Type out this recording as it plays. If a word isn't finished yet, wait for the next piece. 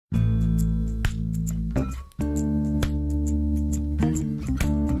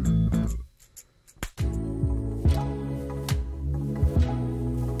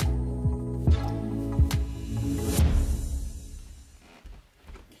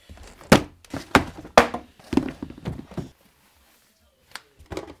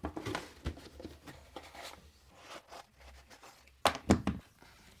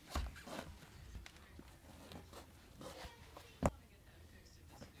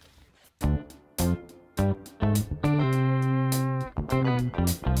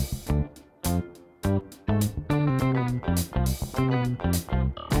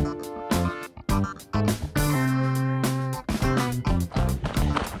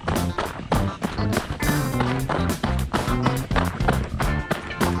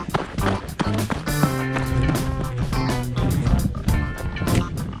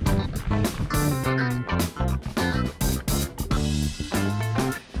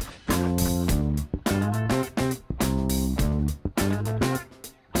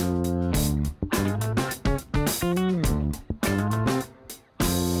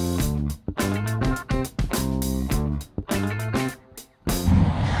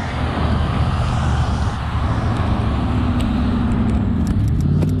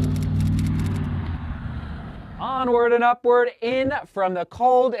Onward and Upward, in from the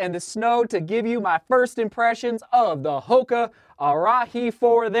cold and the snow to give you my first impressions of the Hoka Arahi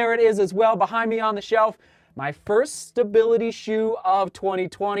 4. There it is as well behind me on the shelf. My first stability shoe of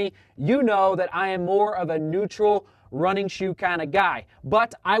 2020. You know that I am more of a neutral running shoe kind of guy,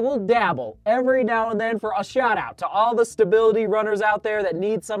 but I will dabble every now and then for a shout out to all the stability runners out there that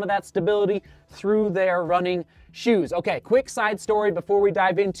need some of that stability through their running shoes. Okay, quick side story before we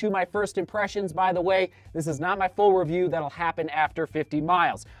dive into my first impressions. By the way, this is not my full review. That'll happen after 50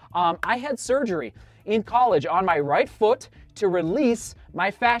 miles. I had surgery in college on my right foot to release my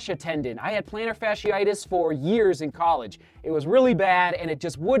fascia tendon. I had plantar fasciitis for years in college. It was really bad and it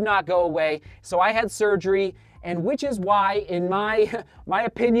just would not go away. So I had surgery, and which is why, in my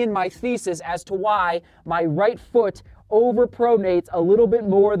opinion, my thesis as to why my right foot overpronates a little bit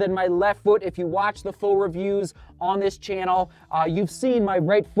more than my left foot. If you watch the full reviews on this channel, you've seen my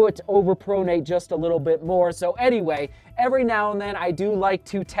right foot overpronate just a little bit more. So anyway, every now and then I do like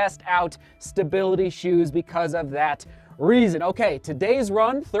to test out stability shoes because of that reason. Okay, today's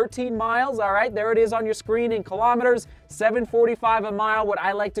run, 13 miles. All right, there it is on your screen in kilometers, 7:45 a mile, what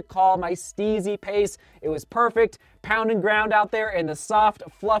I like to call my steasy pace. It was perfect, pounding ground out there in the soft,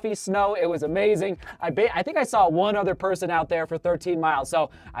 fluffy snow. It was amazing. I think I saw one other person out there for 13 miles, so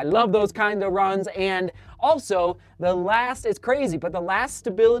I love those kind of runs. And also, it's crazy, but the last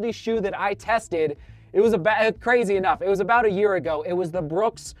stability shoe that I tested, it was crazy enough. It was about a year ago. It was the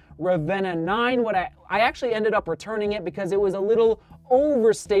Brooks Ravenna 9. I actually ended up returning it because it was a little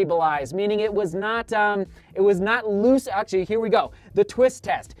overstabilized, meaning it was not loose. Actually, here we go. The twist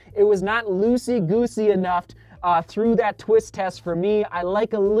test. It was not loosey-goosey enough through that twist test for me. I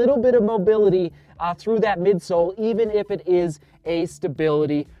like a little bit of mobility through that midsole, even if it is a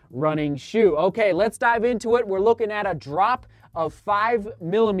stability running shoe. Okay, let's dive into it. We're looking at a drop of 5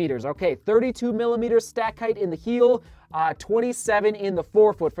 millimeters. Okay, 32 millimeters stack height in the heel, 27 in the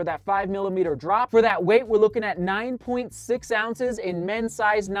forefoot for that 5 millimeter drop. For that weight, we're looking at 9.6 ounces in men's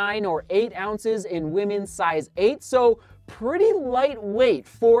size 9 or 8 ounces in women's size 8. So pretty lightweight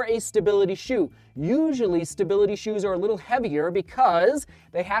for a stability shoe. Usually stability shoes are a little heavier because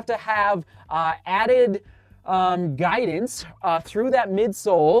they have to have added guidance through that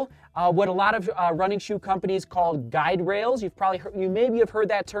midsole. What a lot of running shoe companies call guide rails. You maybe have heard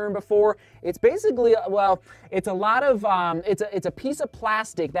that term before. It's basically, well, it's a lot of, it's a piece of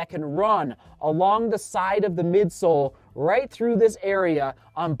plastic that can run along the side of the midsole right through this area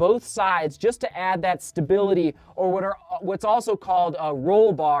on both sides just to add that stability, or what's also called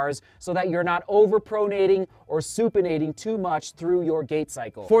roll bars, so that you're not overpronating or supinating too much through your gait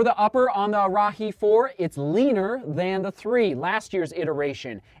cycle. For the upper on the Arahi 4, it's leaner than the 3, last year's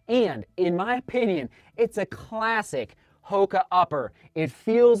iteration. And in my opinion, it's a classic Hoka upper. It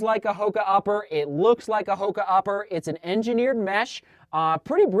feels like a Hoka upper. It looks like a Hoka upper. It's an engineered mesh.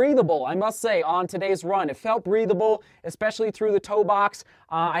 Pretty breathable, I must say, on today's run. It felt breathable, especially through the toe box.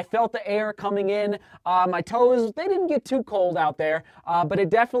 I felt the air coming in. My toes, they didn't get too cold out there, but it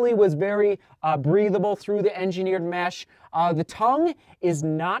definitely was very breathable through the engineered mesh. The tongue is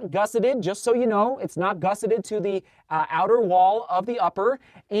not gusseted, just so you know. It's not gusseted to the outer wall of the upper.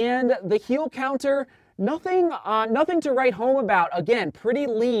 And the heel counter, nothing to write home about. Again, pretty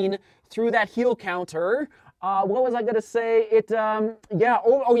lean through that heel counter. What was I going to say?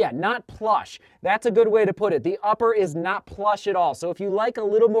 Not plush. That's a good way to put it. The upper is not plush at all. So if you like a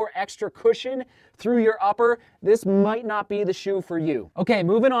little more extra cushion through your upper, this might not be the shoe for you. Okay,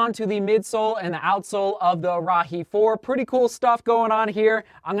 moving on to the midsole and the outsole of the Arahi 4. Pretty cool stuff going on here.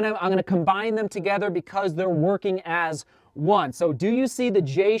 I'm gonna combine them together because they're working as one. So do you see the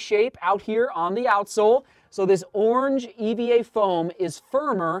J shape out here on the outsole? So this orange EVA foam is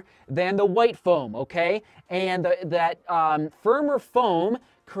firmer than the white foam, okay? And that firmer foam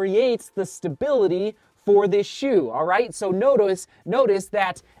creates the stability for this shoe, all right? So notice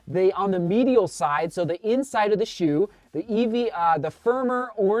that on the medial side, so the inside of the shoe, the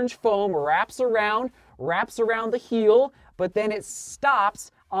firmer orange foam wraps around the heel, but then it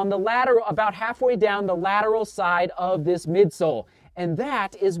stops on the lateral, about halfway down the lateral side of this midsole. And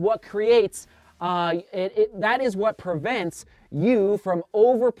that is what creates that is what prevents you from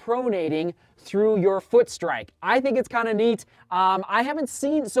overpronating through your foot strike. I think it's kind of neat. I haven't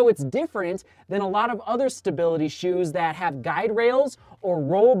seen, so it's different than a lot of other stability shoes that have guide rails or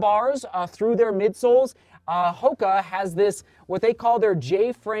roll bars through their midsoles. Hoka has this, what they call their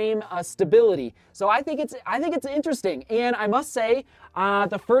J-frame stability. So I think it's interesting. And I must say,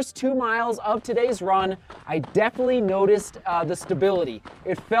 the first 2 miles of today's run, I definitely noticed the stability.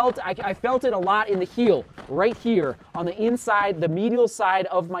 I felt it a lot in the heel, right here on the inside, the medial side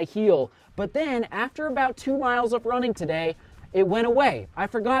of my heel. But then after about 2 miles of running today, it went away. I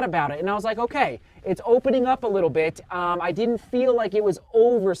forgot about it, and I was like, okay, it's opening up a little bit. I didn't feel like it was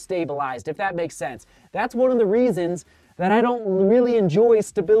overstabilized, if that makes sense. That's one of the reasons that I don't really enjoy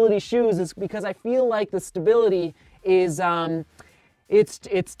stability shoes, is because I feel like the stability is,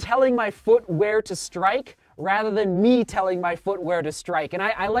 it's telling my foot where to strike rather than me telling my foot where to strike. And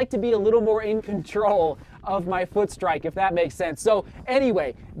I like to be a little more in control of my foot strike, if that makes sense. So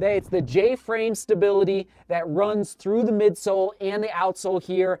anyway, it's the J-frame stability that runs through the midsole and the outsole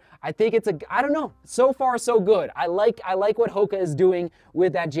here. I think it's I don't know, so far so good. I like what Hoka is doing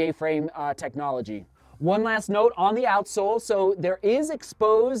with that J-frame technology. One last note on the outsole. So there is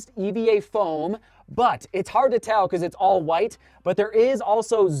exposed EVA foam, but it's hard to tell because it's all white, but there is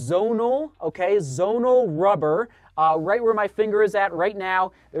also zonal, okay, zonal rubber right where my finger is at right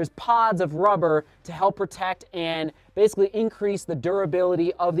now. There's pods of rubber to help protect and basically increase the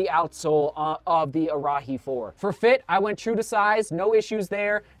durability of the outsole of the Arahi 4. For fit, I went true to size, no issues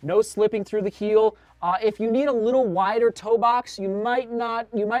there, no slipping through the heel. If you need a little wider toe box, you might want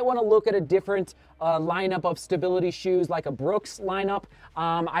to look at a different lineup of stability shoes, like a Brooks lineup.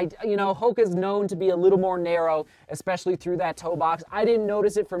 Hoka is known to be a little more narrow, especially through that toe box. I didn't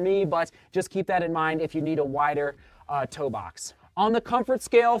notice it for me, but just keep that in mind if you need a wider toe box. On the comfort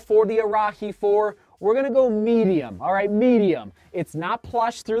scale for the Arahi 4, we're gonna go medium, all right, medium. It's not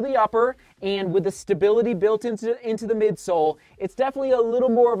plush through the upper, and with the stability built into the midsole, it's definitely a little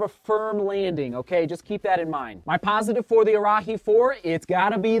more of a firm landing, okay? Just keep that in mind. My positive for the Arahi 4, it's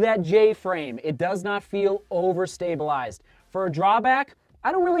gotta be that J-frame. It does not feel overstabilized. For a drawback,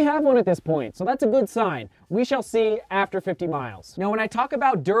 I don't really have one at this point, so that's a good sign. We shall see after 50 miles. Now, when I talk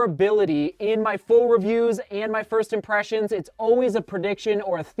about durability in my full reviews and my first impressions, it's always a prediction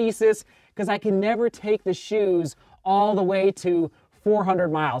or a thesis, because I can never take the shoes all the way to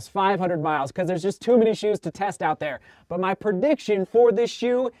 400 miles, 500 miles, because there's just too many shoes to test out there. But my prediction for this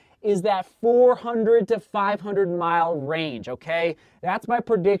shoe is that 400 to 500 mile range, okay? That's my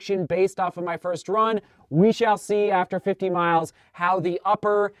prediction based off of my first run. We shall see after 50 miles how the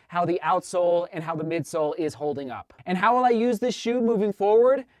upper, how the outsole, and how the midsole is holding up. And how will I use this shoe moving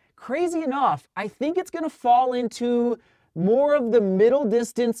forward? Crazy enough, I think it's gonna fall into more of the middle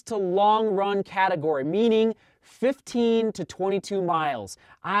distance to long run category, meaning 15 to 22 miles.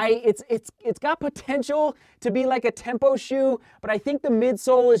 It's got potential to be like a tempo shoe, but I think the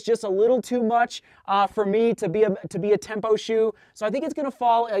midsole is just a little too much for me to be a tempo shoe. So I think it's gonna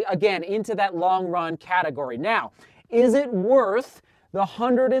fall again into that long run category. Now, is it worth the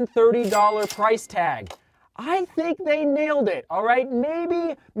 $130 price tag? I think they nailed it, all right?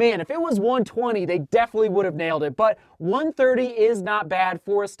 Maybe, man, if it was $120, they definitely would have nailed it, but $130 is not bad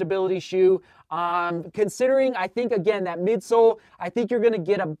for a stability shoe. Considering, I think, again, that midsole, I think you're gonna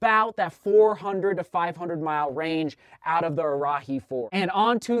get about that 400 to 500 mile range out of the Arahi 4. And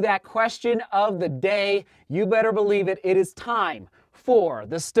on to that question of the day, you better believe it, it is time for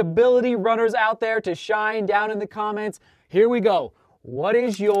the stability runners out there to shine down in the comments. Here we go. What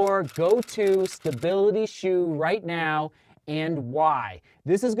is your go-to stability shoe right now and why?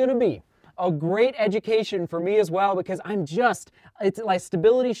 This is going to be a great education for me as well, because it's like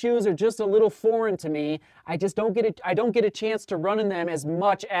stability shoes are just a little foreign to me. I don't get a chance to run in them as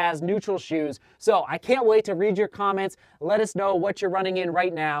much as neutral shoes. So I can't wait to read your comments. Let us know what you're running in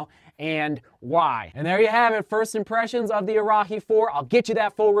right now and why. And there you have it, first impressions of the Arahi 4. I'll get you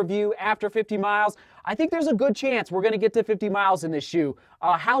that full review after 50 miles. I think there's a good chance we're gonna get to 50 miles in this shoe.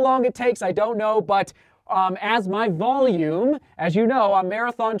 How long it takes, I don't know, but as my volume, as you know, I'm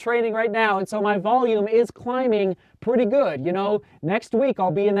marathon training right now, and so my volume is climbing pretty good. You know, next week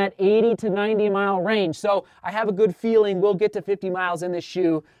I'll be in that 80 to 90 mile range, so I have a good feeling we'll get to 50 miles in this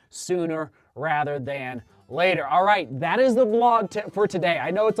shoe sooner rather than later. All right, that is the vlog for today. I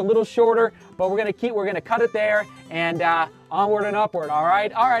know it's a little shorter, but we're gonna cut it there and onward and upward. All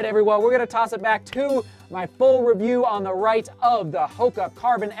right, everyone, we're gonna toss it back to my full review on the right of the Hoka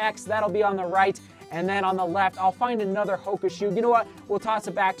Carbon X. That'll be on the right. And then on the left, I'll find another Hoka shoe. You know what? We'll toss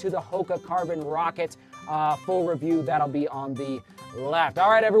it back to the Hoka Carbon Rocket full review. That'll be on the left. All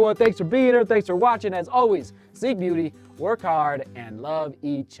right, everyone, thanks for being here. Thanks for watching. As always, seek beauty, work hard, and love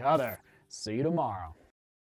each other. See you tomorrow.